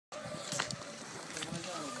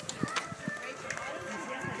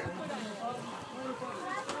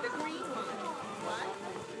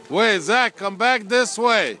Wait, Zach, come back this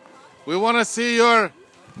way. We want to see your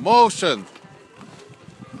motion.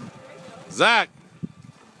 Zach,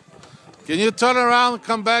 can you turn around and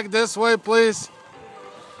come back this way, please?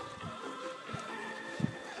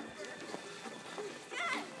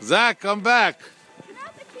 Zach, come back. Can I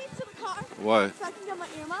have the keys to the car? Why? So I can get my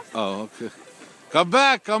earmuffs? Oh, okay. Come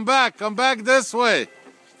back, come back, come back this way.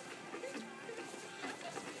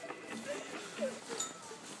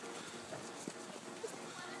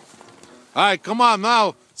 All right, come on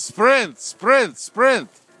now. Sprint, sprint, sprint.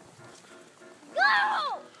 Go!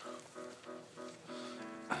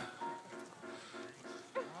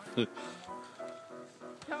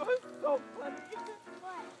 That was so funny.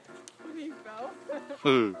 When he fell.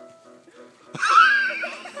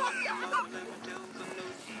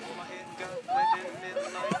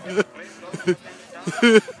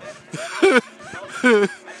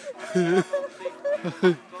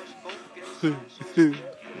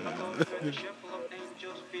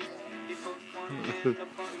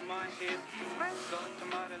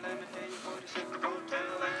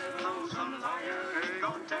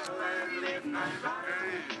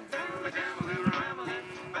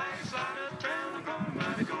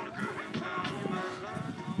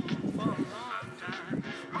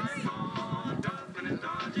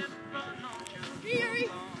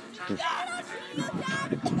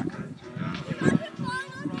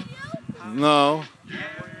 No.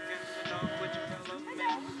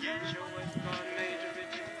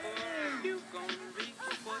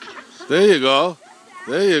 There you go.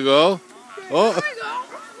 There you go. Oh.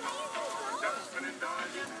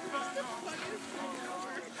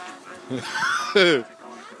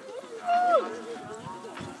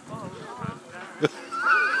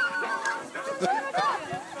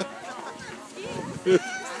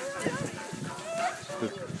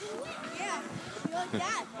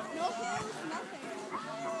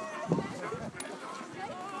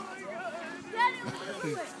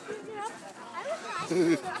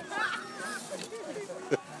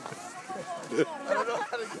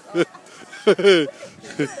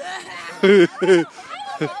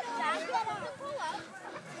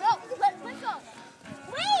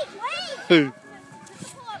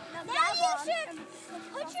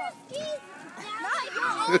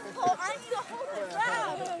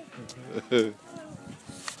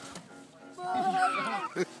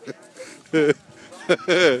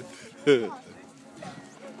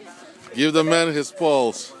 Give the man his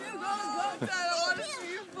balls.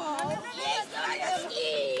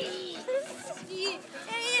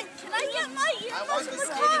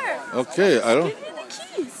 Okay, I don't. Give me the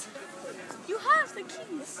keys. You have the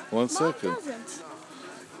keys. One second. Mom doesn't.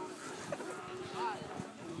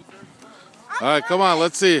 All right, come on,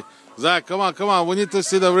 let's see. Zach, come on, come on. We need to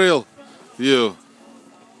see the real you.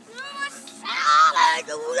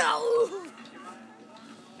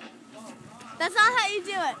 That's not how you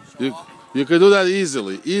do it. You can do that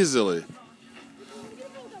easily, easily.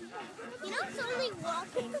 You know, it's only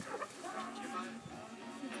walking.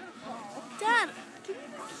 Dad, give me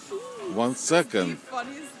the keys. 1 second.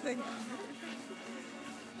 Funniest thing.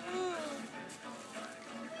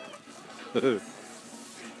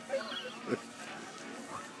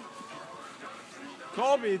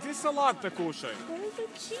 Kobi, ti salata kušaj. Where are the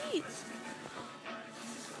keys?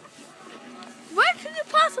 Where could you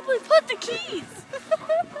possibly put the keys?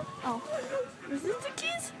 Oh, is this the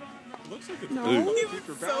keys? Looks like it's No. keep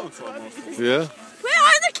your balance almost. Yeah? Where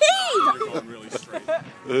are the keys? Going really straight.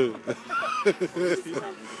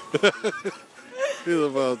 He's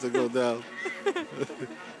about to go down.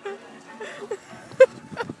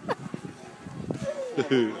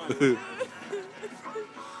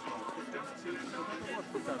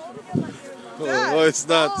 Oh, it's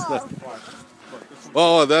not. It's not.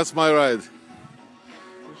 Oh, that's my ride.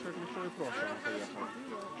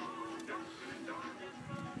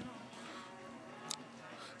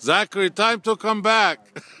 Zachary, time to come back.